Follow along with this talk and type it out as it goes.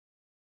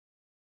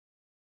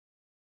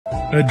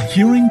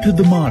Adhering to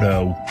the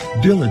motto,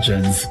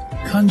 diligence,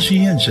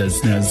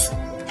 conscientiousness,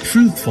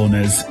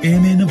 truthfulness,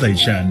 and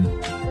innovation,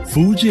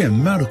 Fujian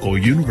Medical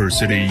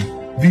University,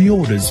 the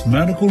oldest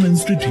medical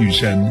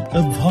institution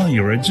of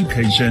higher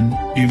education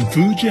in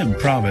Fujian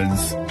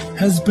province,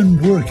 has been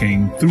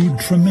working through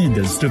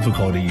tremendous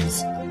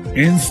difficulties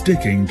and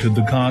sticking to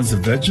the cause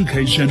of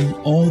education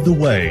all the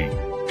way.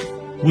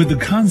 With the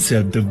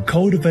concept of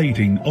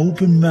cultivating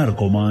open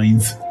medical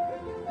minds,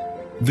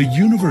 the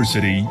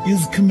university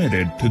is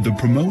committed to the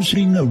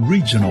promotion of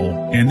regional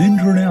and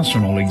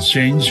international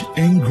exchange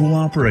and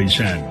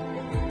cooperation.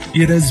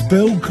 It has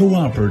built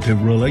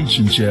cooperative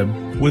relationship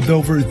with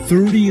over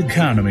 30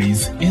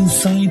 academies and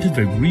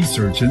scientific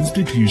research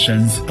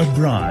institutions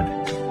abroad,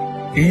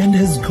 and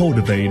has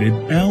cultivated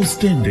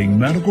outstanding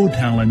medical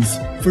talents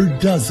for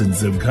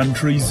dozens of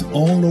countries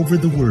all over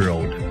the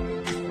world.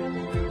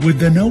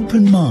 With an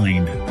open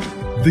mind,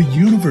 the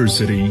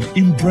university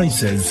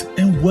embraces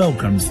and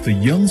welcomes the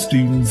young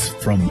students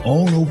from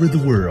all over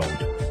the world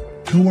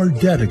who are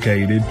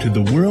dedicated to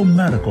the world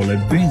medical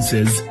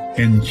advances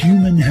and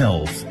human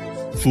health.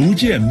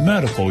 Fujian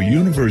Medical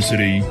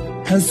University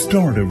has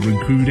started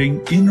recruiting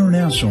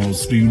international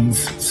students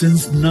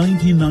since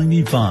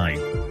 1995.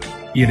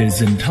 It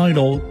is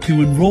entitled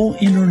to enroll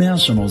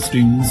international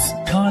students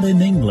taught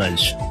in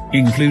English,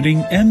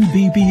 including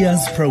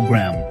MBBS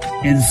program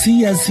and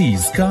CSE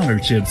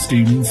scholarship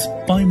students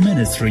by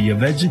Ministry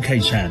of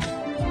Education.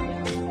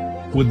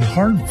 With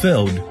heart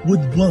filled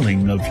with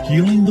willing of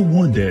healing the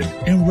wounded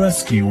and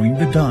rescuing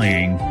the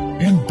dying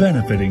and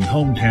benefiting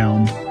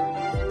hometown,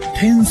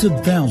 tens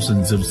of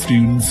thousands of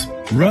students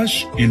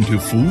rush into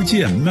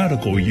Fujian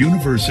Medical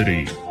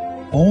University.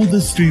 All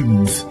the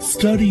students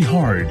study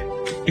hard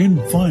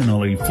and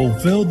finally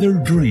fulfill their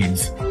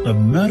dreams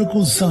of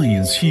medical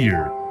science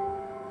here.